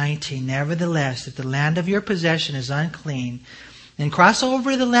verse 19. Nevertheless, if the land of your possession is unclean, then cross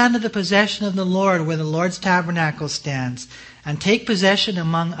over the land of the possession of the Lord, where the Lord's tabernacle stands, and take possession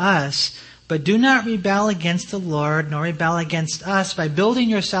among us. But do not rebel against the Lord, nor rebel against us by building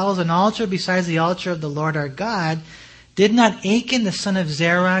yourselves an altar besides the altar of the Lord our God. Did not Achan the son of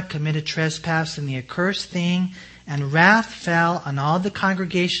Zerah commit a trespass in the accursed thing, and wrath fell on all the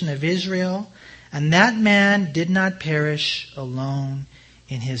congregation of Israel? And that man did not perish alone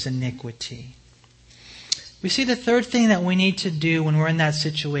in his iniquity. We see the third thing that we need to do when we're in that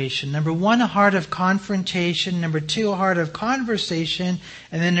situation. Number one, a heart of confrontation. Number two, a heart of conversation.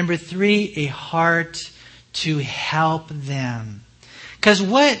 And then number three, a heart to help them. Because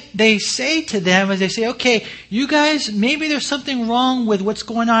what they say to them is they say, okay, you guys, maybe there's something wrong with what's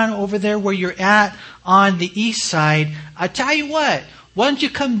going on over there where you're at on the east side. I tell you what, why don't you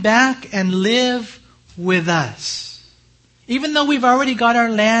come back and live with us? Even though we've already got our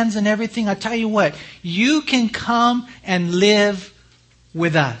lands and everything, I'll tell you what, you can come and live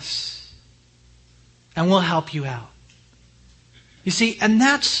with us. And we'll help you out. You see, and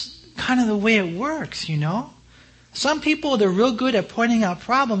that's kind of the way it works, you know. Some people, they're real good at pointing out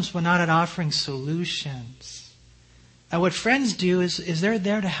problems, but not at offering solutions. And what friends do is they're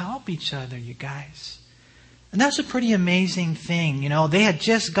there to help each other, you guys. And that's a pretty amazing thing. You know, they had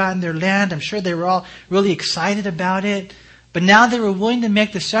just gotten their land. I'm sure they were all really excited about it. But now they were willing to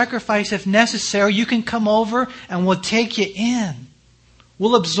make the sacrifice if necessary. You can come over and we'll take you in.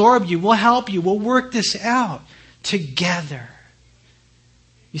 We'll absorb you. We'll help you. We'll work this out together.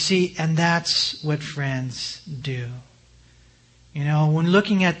 You see, and that's what friends do. You know, when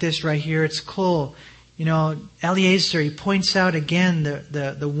looking at this right here, it's cool. You know, Eliezer, he points out again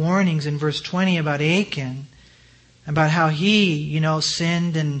the warnings in verse 20 about Achan, about how he, you know,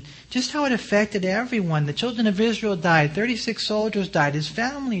 sinned and just how it affected everyone. The children of Israel died. 36 soldiers died. His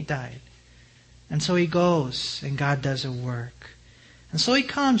family died. And so he goes and God does a work. And so he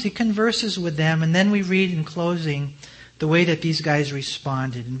comes, he converses with them, and then we read in closing the way that these guys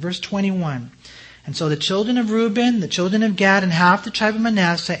responded. In verse 21, and so the children of Reuben, the children of Gad, and half the tribe of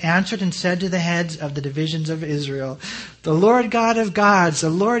Manasseh answered and said to the heads of the divisions of Israel, the Lord God of gods,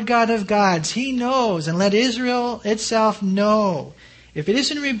 the Lord God of gods, He knows, and let Israel itself know. If it is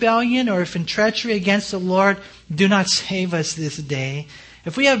in rebellion or if in treachery against the Lord, do not save us this day.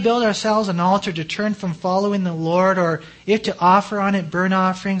 If we have built ourselves an altar to turn from following the Lord, or if to offer on it burnt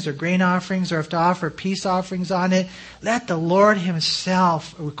offerings or grain offerings, or if to offer peace offerings on it, let the Lord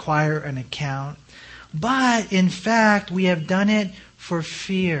Himself require an account. But in fact, we have done it for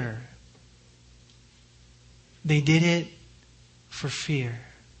fear. They did it for fear.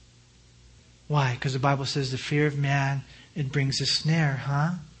 Why? Because the Bible says the fear of man, it brings a snare,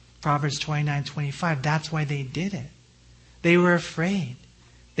 huh? Proverbs 29:25. That's why they did it. They were afraid.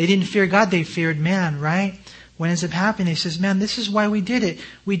 They didn't fear God, they feared man, right? When ends up happening, he says, man, this is why we did it.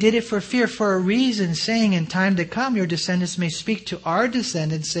 We did it for fear, for a reason, saying, in time to come, your descendants may speak to our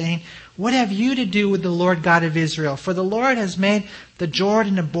descendants, saying, what have you to do with the Lord God of Israel? For the Lord has made the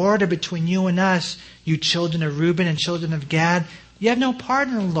Jordan a border between you and us, you children of Reuben and children of Gad. You have no part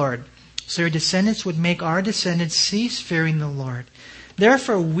in the Lord. So your descendants would make our descendants cease fearing the Lord.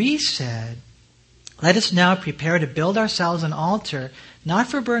 Therefore we said, let us now prepare to build ourselves an altar, not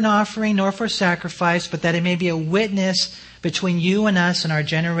for burnt offering nor for sacrifice, but that it may be a witness between you and us and our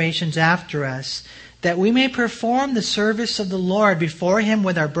generations after us, that we may perform the service of the Lord before Him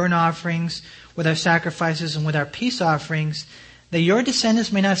with our burnt offerings, with our sacrifices, and with our peace offerings, that your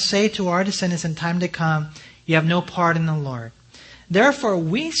descendants may not say to our descendants in time to come, you have no part in the Lord. Therefore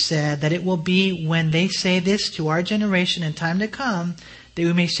we said that it will be when they say this to our generation in time to come, that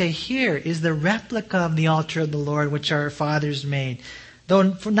we may say, here is the replica of the altar of the Lord which our fathers made.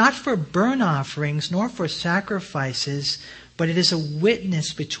 Though not for burnt offerings nor for sacrifices, but it is a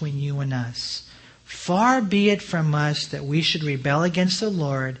witness between you and us. Far be it from us that we should rebel against the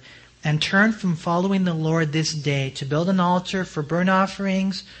Lord and turn from following the Lord this day to build an altar for burnt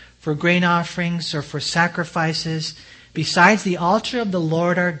offerings, for grain offerings, or for sacrifices, besides the altar of the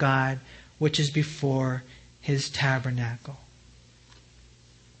Lord our God, which is before His tabernacle.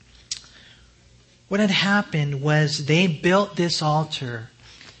 What had happened was they built this altar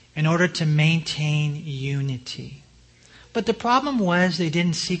in order to maintain unity. But the problem was they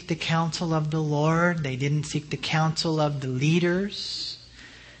didn't seek the counsel of the Lord. They didn't seek the counsel of the leaders.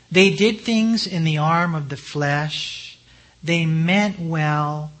 They did things in the arm of the flesh. They meant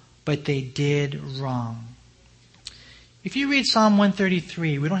well, but they did wrong. If you read Psalm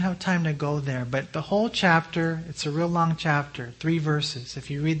 133, we don't have time to go there, but the whole chapter, it's a real long chapter, 3 verses. If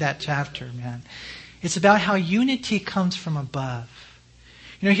you read that chapter, man, it's about how unity comes from above.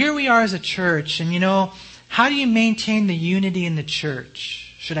 You know, here we are as a church, and you know, how do you maintain the unity in the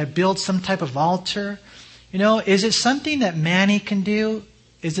church? Should I build some type of altar? You know, is it something that Manny can do?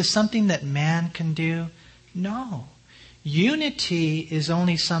 Is it something that man can do? No. Unity is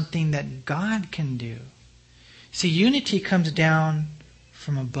only something that God can do. See, unity comes down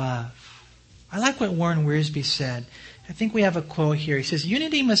from above. I like what Warren Wiersbe said. I think we have a quote here. He says,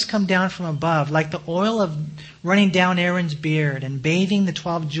 unity must come down from above, like the oil of running down Aaron's beard and bathing the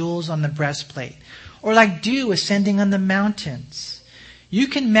 12 jewels on the breastplate, or like dew ascending on the mountains. You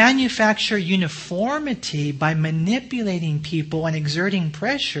can manufacture uniformity by manipulating people and exerting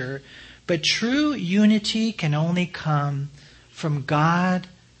pressure, but true unity can only come from God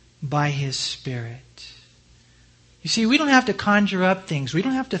by His Spirit. You see, we don't have to conjure up things. We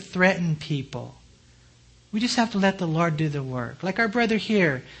don't have to threaten people. We just have to let the Lord do the work. Like our brother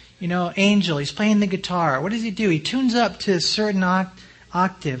here, Angel, he's playing the guitar. What does he do? He tunes up to a certain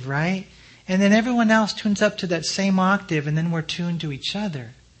octave, right? And then everyone else tunes up to that same octave, and then we're tuned to each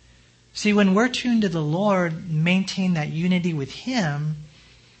other. See, when we're tuned to the Lord, maintain that unity with Him,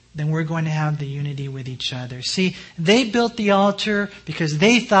 then we're going to have the unity with each other. See, they built the altar because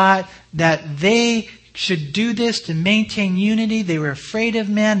they thought that they should do this to maintain unity. They were afraid of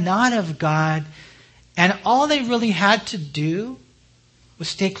man, not of God. And all they really had to do was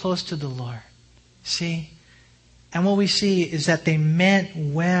stay close to the Lord. See? And what we see is that they meant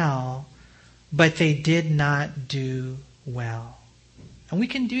well, but they did not do well. And we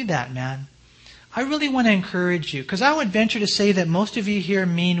can do that, man. I really want to encourage you, because I would venture to say that most of you here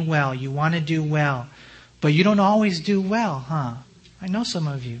mean well. You want to do well. But you don't always do well, huh? I know some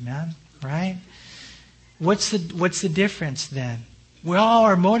of you, man. Right? What's the difference then? We all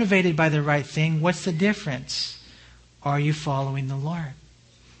are motivated by the right thing. What's the difference? Are you following the Lord?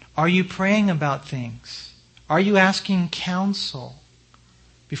 Are you praying about things? Are you asking counsel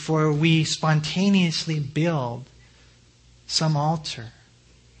before we spontaneously build some altar?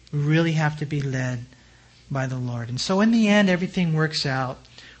 We really have to be led by the Lord. And so in the end, everything works out.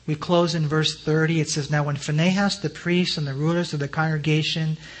 We close in verse 30. It says, now when Phinehas, the priest, and the rulers of the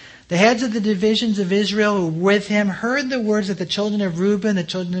congregation, the heads of the divisions of Israel who were with him, heard the words that the children of Reuben, the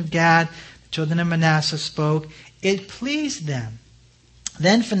children of Gad, the children of Manasseh spoke, it pleased them.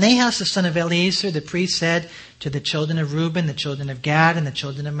 Then Phinehas, the son of Eleazar, the priest, said to the children of Reuben, the children of Gad, and the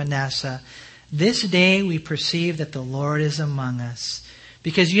children of Manasseh, this day we perceive that the Lord is among us,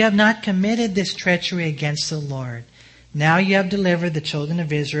 because you have not committed this treachery against the Lord. Now you have delivered the children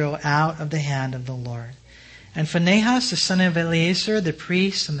of Israel out of the hand of the Lord. And Phinehas, the son of Eleazar, the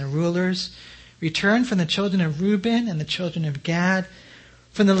priests and the rulers, returned from the children of Reuben and the children of Gad,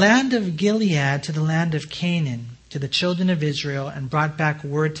 from the land of Gilead to the land of Canaan, to the children of Israel, and brought back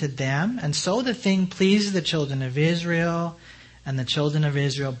word to them. And so the thing pleased the children of Israel, and the children of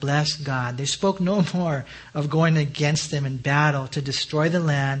Israel blessed God. They spoke no more of going against them in battle to destroy the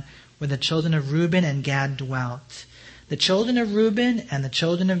land where the children of Reuben and Gad dwelt. The children of Reuben and the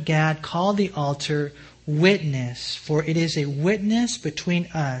children of Gad called the altar Witness, for it is a witness between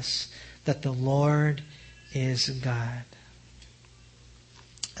us that the Lord is God.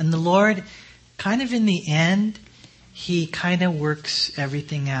 And the Lord, kind of in the end, He kind of works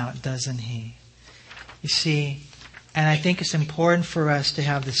everything out, doesn't He? You see, and I think it's important for us to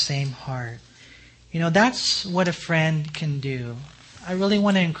have the same heart. That's what a friend can do. I really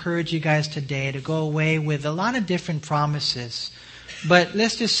want to encourage you guys today to go away with a lot of different promises. But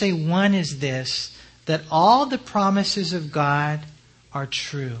let's just say one is this, that all the promises of God are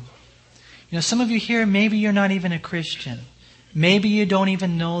true. Some of you here, maybe you're not even a Christian. Maybe you don't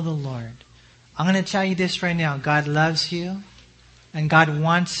even know the Lord. I'm going to tell you this right now. God loves you, and God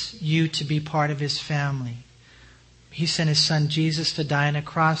wants you to be part of His family. He sent His Son Jesus to die on a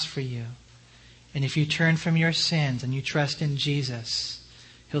cross for you. And if you turn from your sins and you trust in Jesus,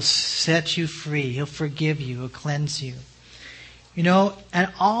 He'll set you free. He'll forgive you. He'll cleanse you. And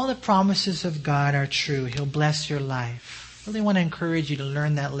all the promises of God are true. He'll bless your life. I really want to encourage you to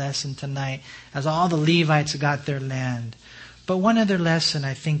learn that lesson tonight as all the Levites got their land. But one other lesson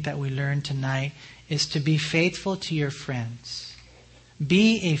I think that we learn tonight is to be faithful to your friends.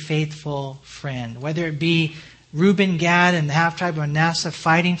 Be a faithful friend. Whether it be Reuben, Gad, and the half-tribe of Manasseh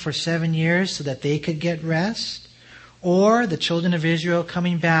fighting for 7 years so that they could get rest, or the children of Israel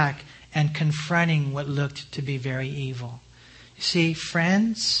coming back and confronting what looked to be very evil. See,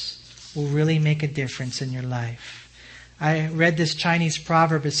 friends will really make a difference in your life. I read this Chinese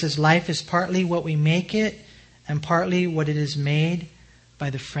proverb. It says, life is partly what we make it and partly what it is made by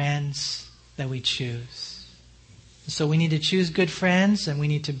the friends that we choose. So we need to choose good friends and we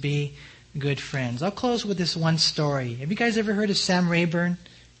need to be good friends. I'll close with this one story. Have you guys ever heard of Sam Rayburn?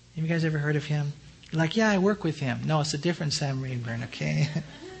 Have you guys ever heard of him? You're like, yeah, I work with him. No, it's a different Sam Rayburn, okay?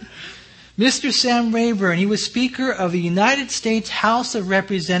 Mr. Sam Rayburn, he was Speaker of the United States House of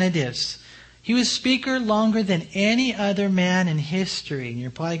Representatives. He was Speaker longer than any other man in history, and you're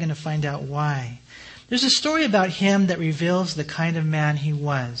probably going to find out why. There's a story about him that reveals the kind of man he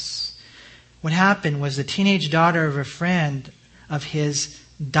was. What happened was the teenage daughter of a friend of his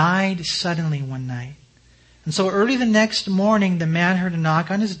died suddenly one night. And so early the next morning, the man heard a knock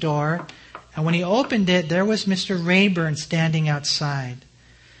on his door, and when he opened it, there was Mr. Rayburn standing outside.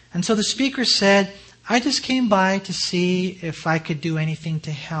 And so the speaker said, "I just came by to see if I could do anything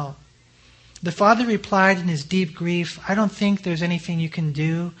to help." The father replied in his deep grief, "I don't think there's anything you can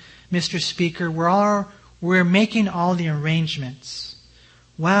do, Mr. Speaker. We're making all the arrangements."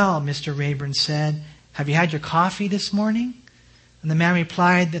 "Well," Mr. Rayburn said, "have you had your coffee this morning?" And the man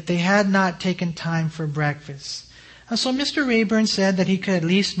replied that they had not taken time for breakfast. And so Mr. Rayburn said that he could at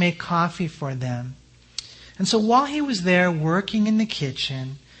least make coffee for them. And so while he was there working in the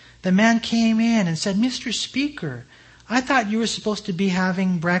kitchen, the man came in and said, "Mr. Speaker, I thought you were supposed to be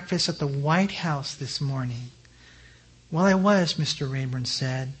having breakfast at the White House this morning." "Well, I was," Mr. Rayburn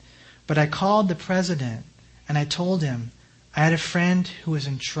said, "but I called the president and I told him I had a friend who was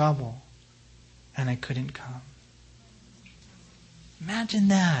in trouble and I couldn't come." Imagine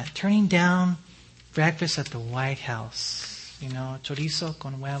that, turning down breakfast at the White House. You know, chorizo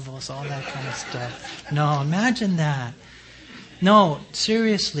con huevos, all that kind of stuff. No, imagine that. No,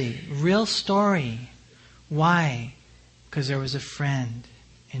 seriously, real story. Why? Because there was a friend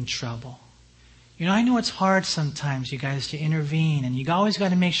in trouble. You know, I know it's hard sometimes, you guys, to intervene, and you always got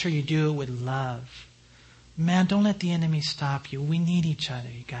to make sure you do it with love. Man, don't let the enemy stop you. We need each other,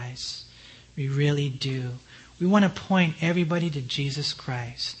 you guys. We really do. We want to point everybody to Jesus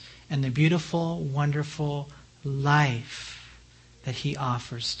Christ and the beautiful, wonderful life that He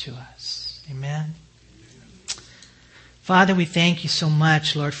offers to us. Amen? Father, we thank you so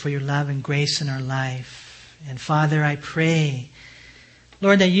much, Lord, for your love and grace in our life. And Father, I pray,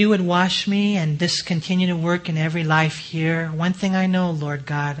 Lord, that you would wash me and just continue to work in every life here. One thing I know, Lord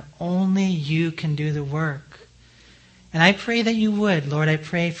God, only you can do the work. And I pray that you would, Lord. I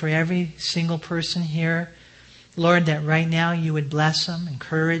pray for every single person here, Lord, that right now you would bless them,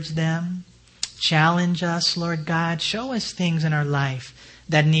 encourage them, challenge us, Lord God. Show us things in our life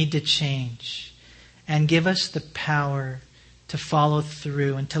that need to change. And give us the power to follow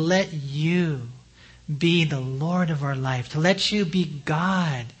through and to let you be the Lord of our life, to let you be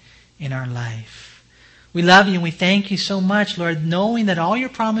God in our life. We love you and we thank you so much, Lord, knowing that all your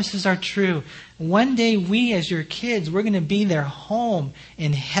promises are true. One day we, as your kids, we're going to be their home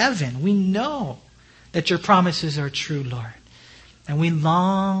in heaven. We know that your promises are true, Lord. And we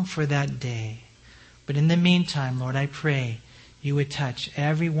long for that day. But in the meantime, Lord, I pray you would touch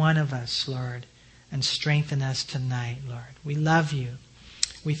every one of us, Lord, and strengthen us tonight, Lord. We love you.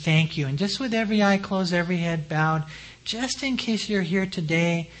 We thank you. And just with every eye closed, every head bowed, just in case you're here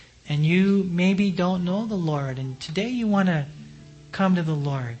today and you maybe don't know the Lord, and today you want to come to the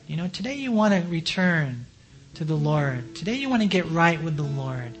Lord. You know, today you want to return to the Lord. Today you want to get right with the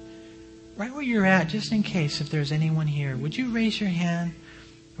Lord. Right where you're at, just in case if there's anyone here, would you raise your hand?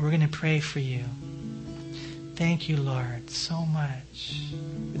 We're going to pray for you. Thank you, Lord, so much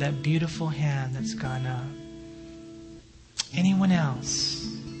for that beautiful hand that's gone up. Anyone else?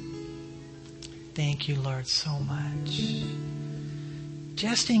 Thank you, Lord, so much.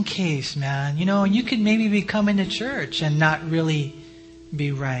 Just in case, man, you know, you could maybe be coming to church and not really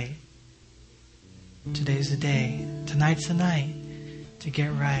be right. Today's the day. Tonight's the night to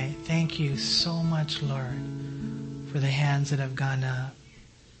get right. Thank you so much, Lord, for the hands that have gone up.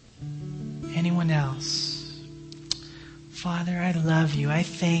 Anyone else? Father, I love you. I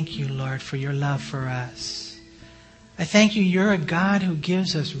thank you, Lord, for your love for us. I thank you, you're a God who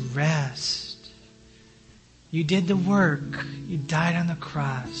gives us rest. You did the work. You died on the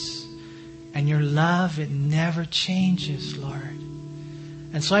cross. And your love, it never changes, Lord.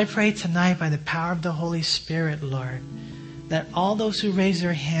 And so I pray tonight by the power of the Holy Spirit, Lord, that all those who raise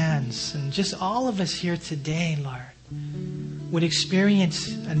their hands, and just all of us here today, Lord, would experience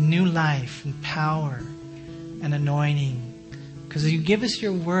a new life and power and anointing. Because you give us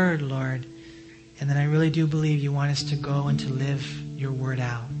your word, Lord, and then I really do believe you want us to go and to live your word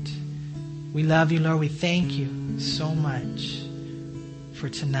out. We love you, Lord. We thank you so much for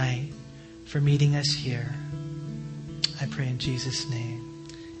tonight, for meeting us here. I pray in Jesus' name.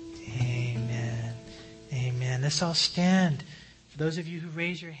 Amen. Amen. Let's all stand. For those of you who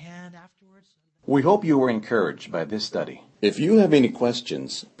raise your hand afterwards. We hope you were encouraged by this study. If you have any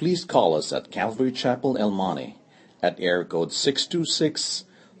questions, please call us at Calvary Chapel El Monte at air code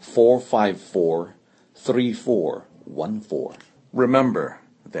 626-454-3414. Remember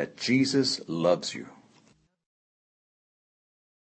that Jesus loves you.